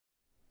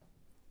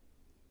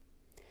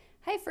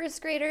Hi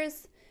first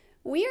graders.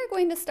 We are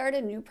going to start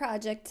a new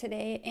project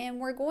today and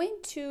we're going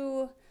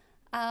to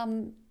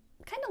kind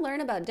of learn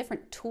about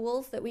different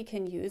tools that we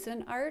can use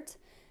in art.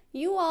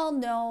 You all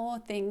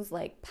know things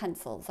like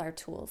pencils are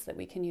tools that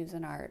we can use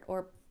in art,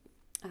 or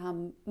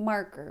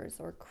markers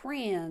or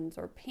crayons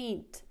or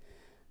paint.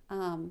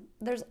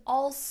 There's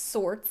all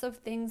sorts of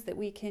things that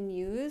we can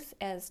use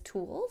as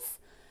tools.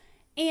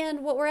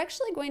 And what we're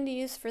actually going to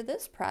use for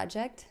this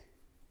project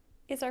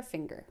is our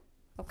finger,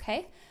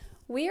 okay?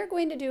 We are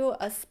going to do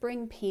a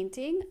spring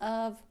painting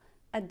of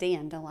a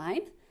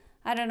dandelion.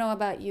 I don't know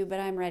about you, but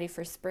I'm ready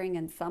for spring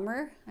and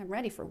summer. I'm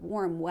ready for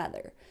warm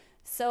weather.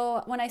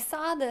 So when I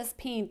saw this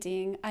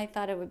painting, I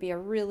thought it would be a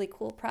really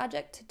cool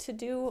project to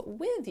do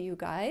with you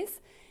guys.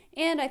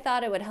 And I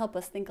thought it would help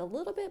us think a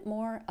little bit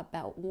more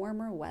about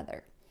warmer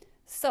weather.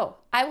 So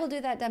I will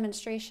do that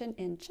demonstration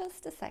in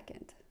just a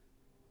second.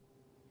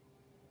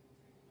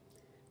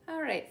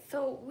 All right,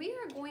 so we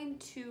are going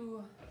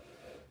to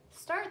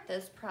start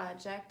this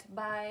project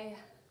by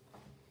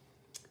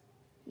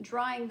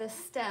drawing the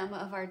stem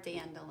of our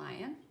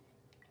dandelion.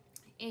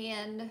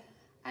 And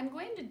I'm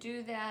going to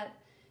do that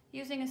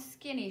using a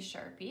skinny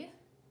Sharpie.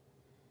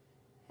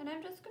 And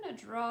I'm just going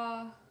to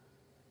draw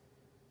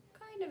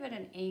kind of at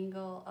an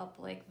angle up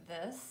like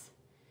this.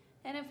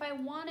 And if I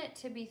want it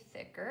to be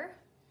thicker,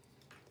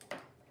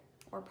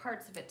 or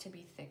parts of it to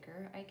be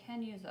thicker, I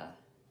can use a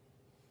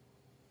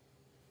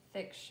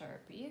thick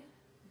Sharpie.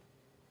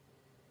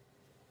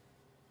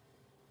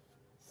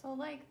 So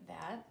like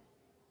that.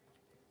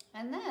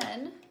 And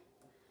then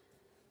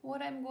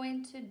what I'm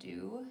going to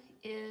do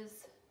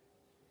is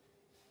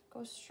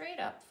go straight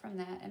up from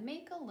that and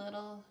make a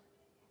little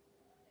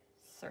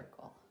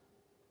circle.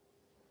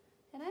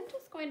 And I'm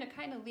just going to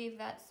kind of leave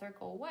that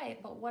circle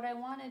white, but what I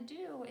want to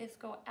do is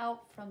go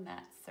out from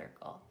that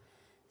circle.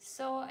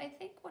 So I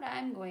think what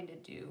I'm going to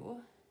do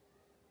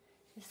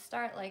is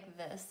start like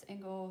this and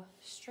go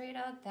straight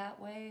out that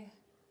way,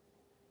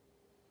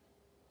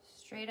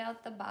 straight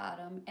out the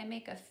bottom, and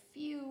make a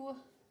few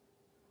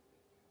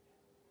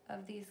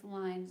of these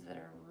lines that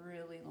are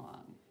really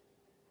long.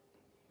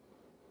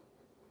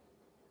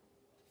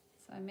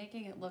 So I'm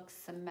making it look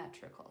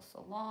symmetrical.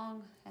 So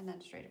long and then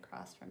straight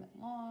across from it,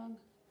 long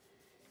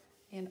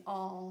in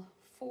all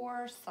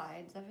four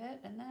sides of it.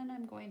 And then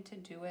I'm going to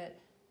do it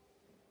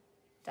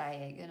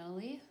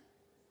diagonally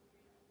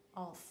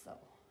also.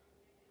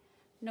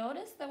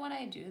 Notice that when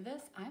I do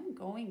this, I'm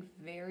going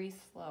very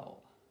slow.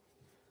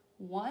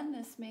 One,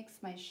 this makes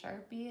my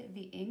Sharpie,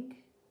 the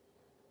ink,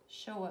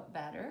 show up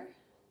better.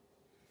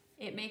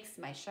 It makes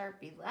my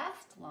Sharpie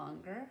last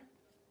longer,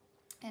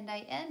 and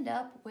I end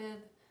up with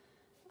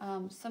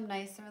some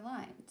nicer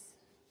lines.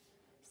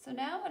 So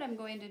now what I'm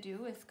going to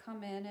do is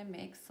come in and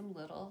make some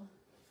little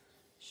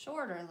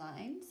shorter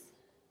lines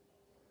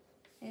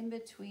in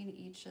between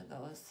each of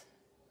those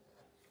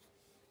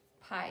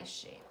pie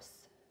shapes.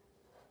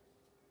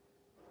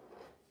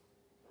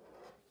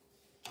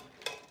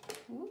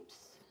 Oops.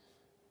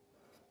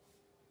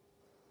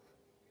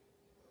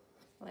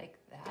 Like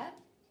that.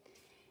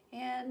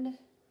 And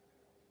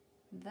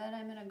then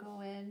I'm going to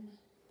go in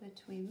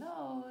between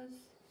those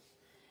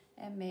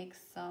and make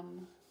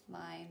some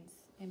lines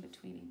in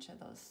between each of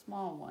those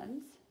small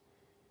ones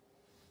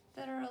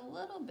that are a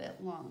little bit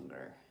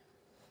longer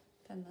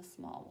than the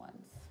small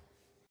ones.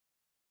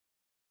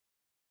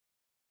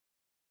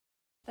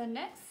 The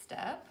next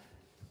step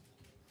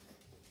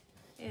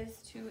is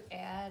to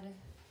add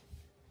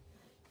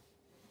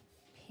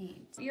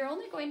paint. You're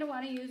only going to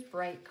want to use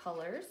bright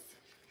colors,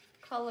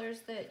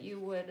 colors that you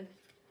would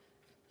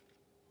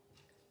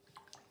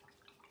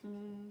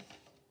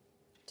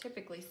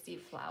typically see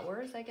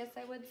flowers, I guess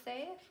I would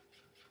say.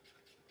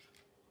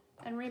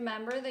 And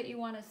remember that you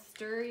want to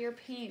stir your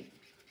paint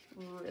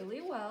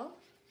really well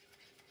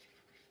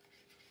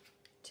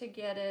to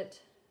get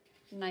it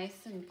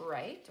nice and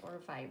bright or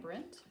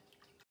vibrant.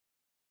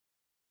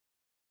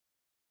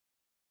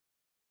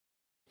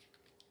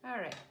 All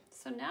right,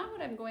 so now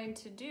what I'm going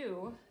to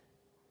do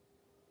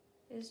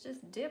is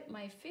just dip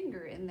my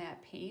finger in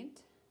that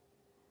paint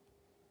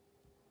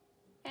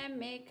and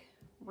make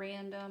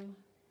random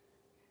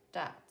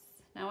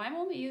dots. Now I'm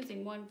only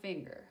using one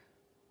finger.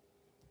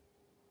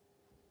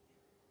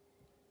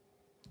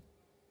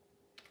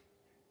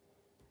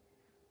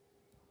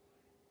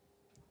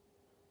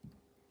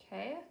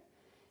 Okay,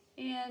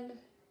 and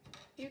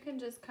you can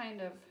just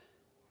kind of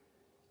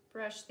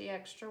brush the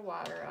extra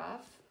water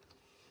off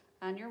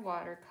on your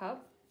water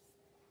cup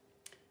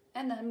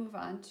and then move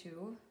on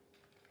to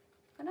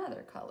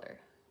another color.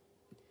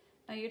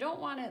 Now you don't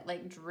want it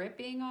like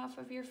dripping off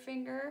of your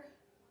finger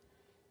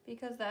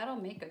because that'll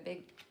make a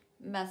big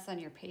mess on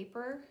your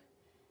paper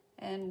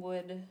and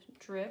would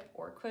drip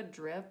or could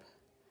drip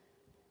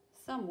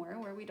somewhere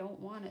where we don't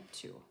want it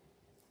to.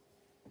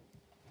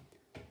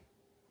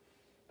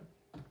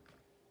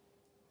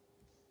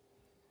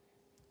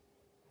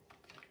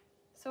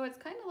 So it's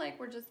kind of like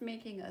we're just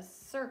making a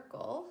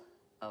circle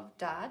of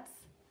dots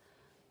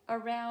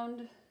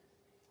around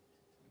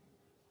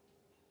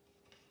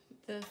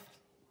this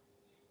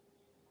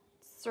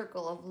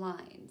circle of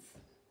lines.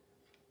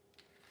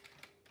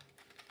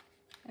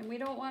 And we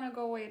don't want to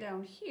go way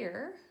down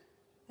here.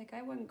 Like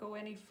I wouldn't go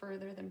any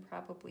further than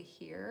probably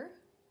here,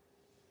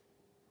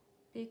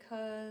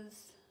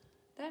 because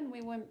then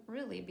we wouldn't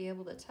really be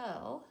able to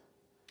tell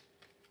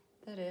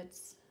that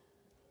it's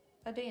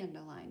a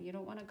dandelion. You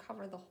don't want to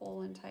cover the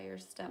whole entire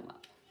stem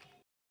up.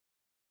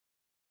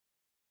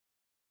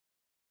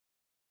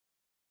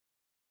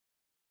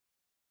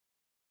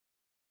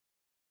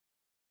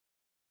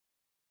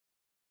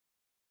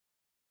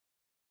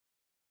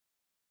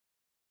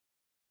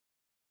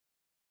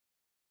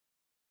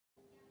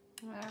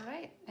 All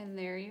right, and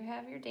there you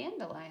have your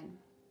dandelion.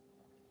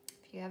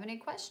 If you have any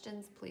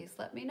questions, please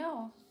let me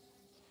know.